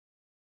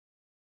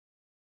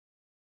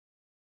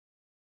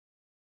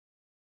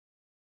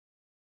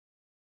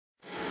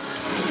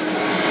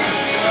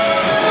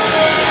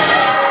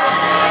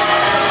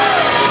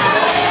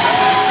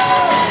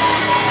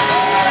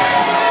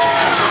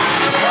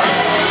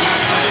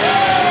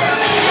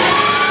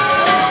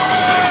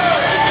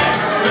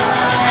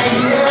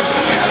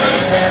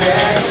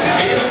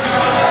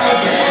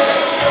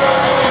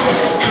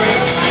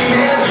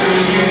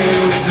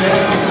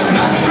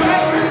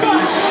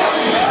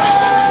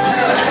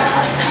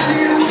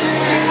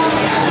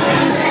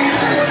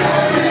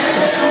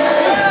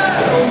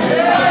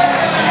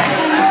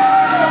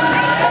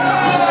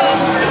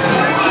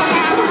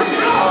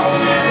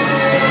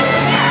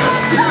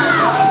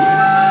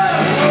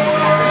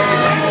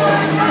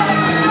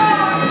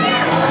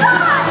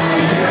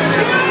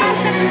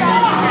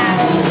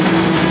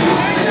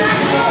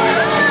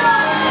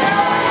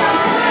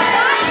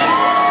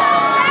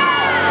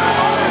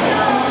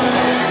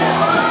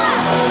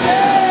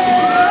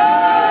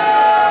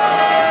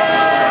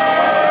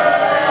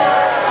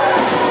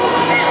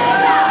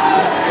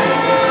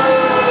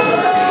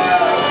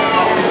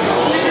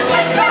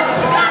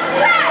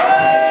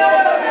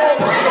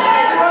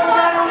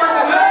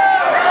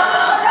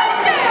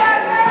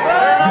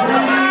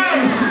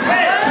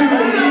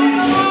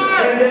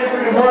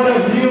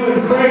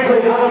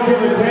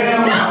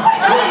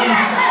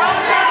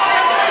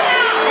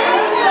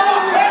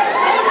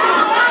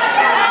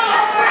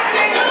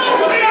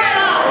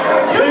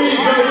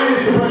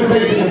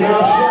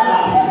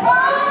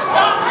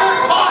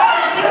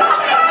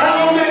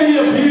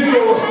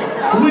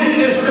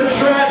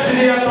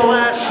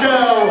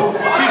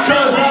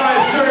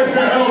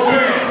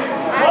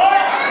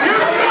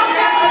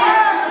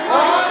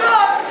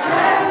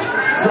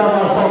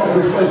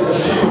this place has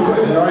cheap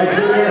equipment, all right,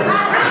 Junior?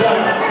 Shut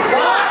up.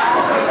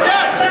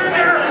 Yeah,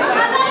 Junior!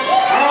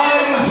 I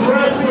was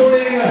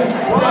wrestling that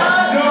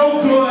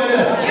no good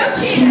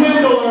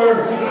swindler,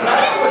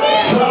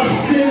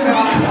 Justin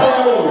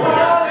Toll.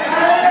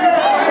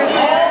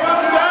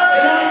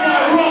 And I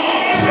got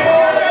robbed.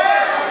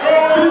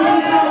 This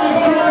is how this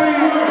story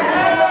works.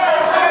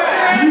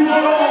 You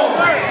are all,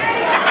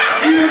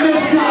 even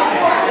this guy.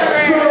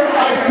 Sir, I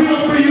feel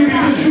for you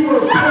because you were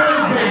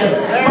poisoned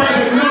by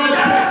the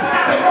nonsense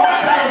that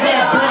walked out of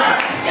that black.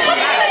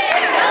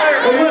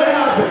 But what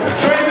happened?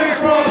 Trayvon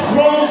Cross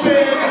rolls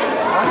in,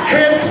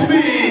 hits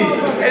me,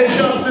 and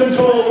Justin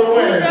Toll were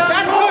winning.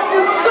 That's what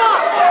you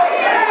suck!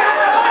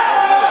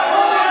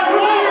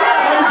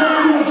 I'm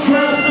going to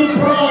address the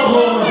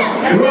problem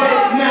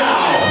right now.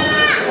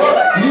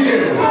 You.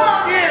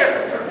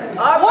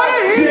 What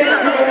did he Get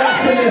your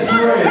ass in this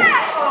ring.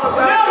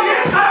 No,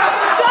 you're tough!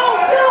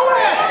 Don't do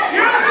it!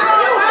 You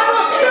have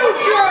a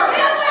future!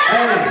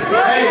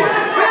 Hey,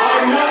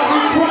 I'm not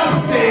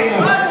requesting.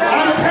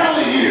 I'm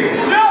telling you.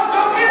 No,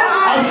 don't get it!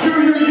 I'm sure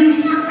you're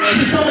used to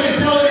somebody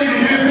telling you to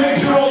do things.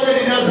 Your old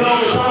lady does it all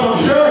the time, I'm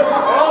sure.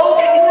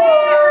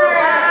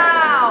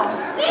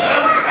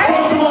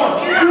 First of all,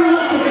 you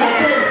look at me,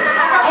 okay?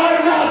 I'm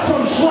not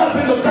some schlep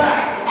in the back.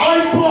 I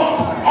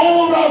booked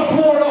all around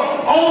Florida,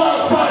 all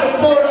outside of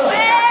Florida. I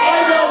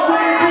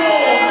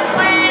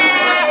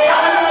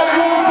got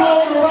one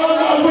goal around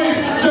my waist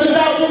that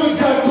that woman's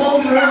got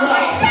gold in her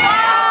mouth.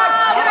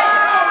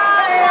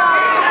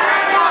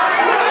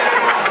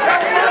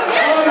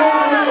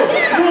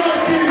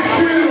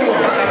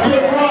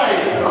 You're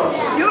right.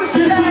 This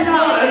is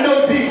not a no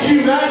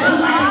DQ match. This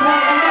is a normal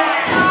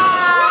match.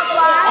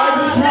 I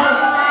just want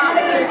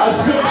a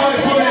simple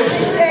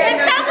explanation. Did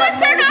someone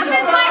turn off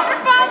his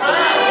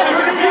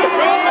microphone?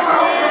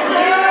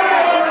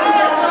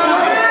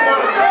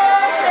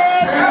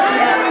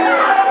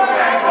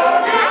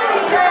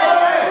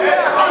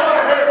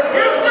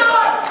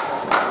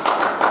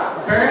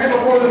 Apparently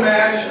before the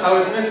match, I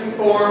was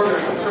misinformed.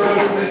 There's some sort of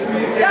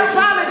miscommunication. Don't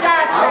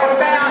apologize I for wasn't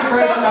that.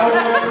 present. I was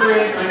on the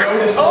ring. I know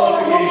this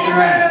qualification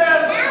match.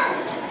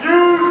 You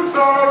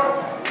suck!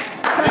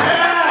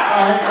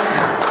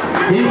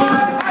 He was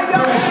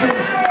pressured.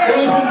 It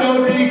was a no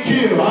DQ.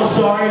 I'm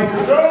sorry.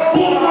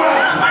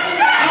 Bullcrap!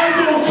 I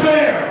don't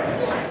care.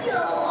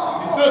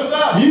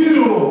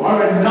 You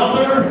are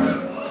another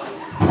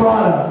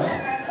product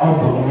of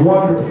the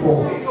wonderful.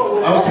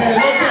 Okay,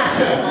 look at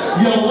you.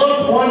 You look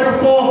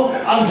wonderful.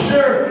 I'm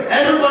sure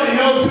everybody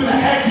knows who the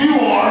heck you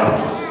are.